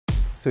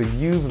So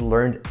you've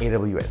learned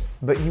AWS,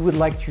 but you would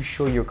like to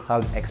show your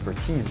cloud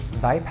expertise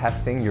by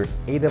passing your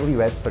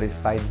AWS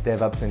Certified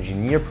DevOps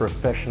Engineer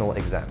Professional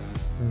exam.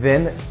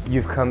 Then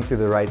you've come to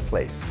the right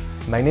place.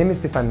 My name is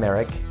Stephane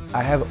Maarek.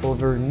 I have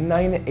over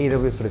 9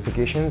 AWS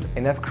certifications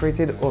and I've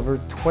created over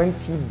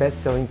 20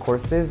 best-selling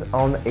courses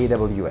on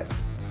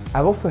AWS.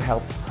 I've also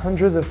helped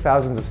hundreds of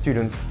thousands of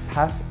students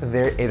pass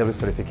their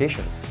AWS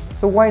certifications.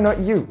 So why not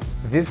you?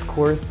 This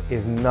course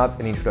is not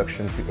an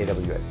introduction to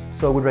AWS,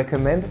 so I would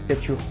recommend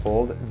that you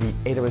hold the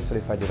AWS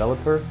Certified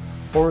Developer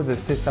or the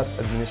SysOps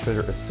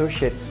Administrator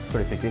Associate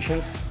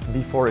certifications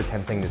before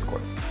attempting this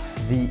course.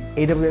 The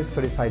AWS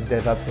Certified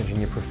DevOps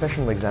Engineer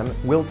Professional exam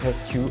will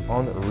test you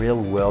on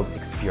real-world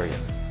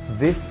experience.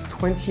 This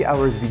 20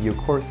 hours video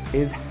course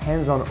is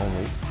hands-on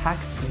only,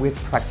 packed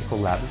with practical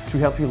labs to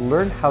help you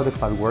learn how the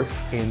cloud works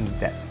in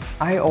depth.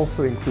 I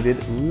also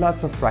included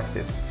lots of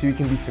practice so you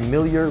can be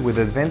familiar with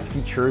advanced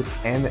features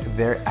and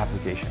their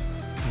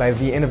applications. By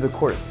the end of the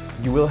course,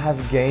 you will have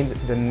gained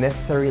the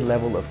necessary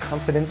level of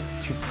confidence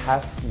to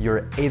pass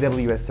your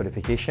AWS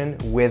certification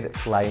with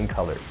flying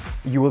colors.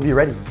 You will be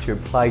ready to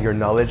apply your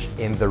knowledge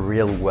in the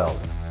real world.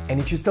 And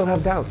if you still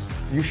have doubts,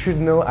 you should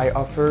know I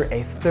offer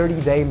a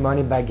 30-day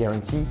money-back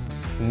guarantee,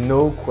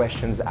 no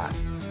questions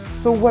asked.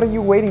 So what are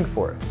you waiting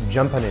for?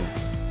 Jump on in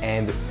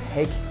and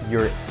take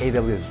your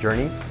AWS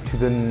journey to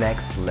the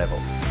next level.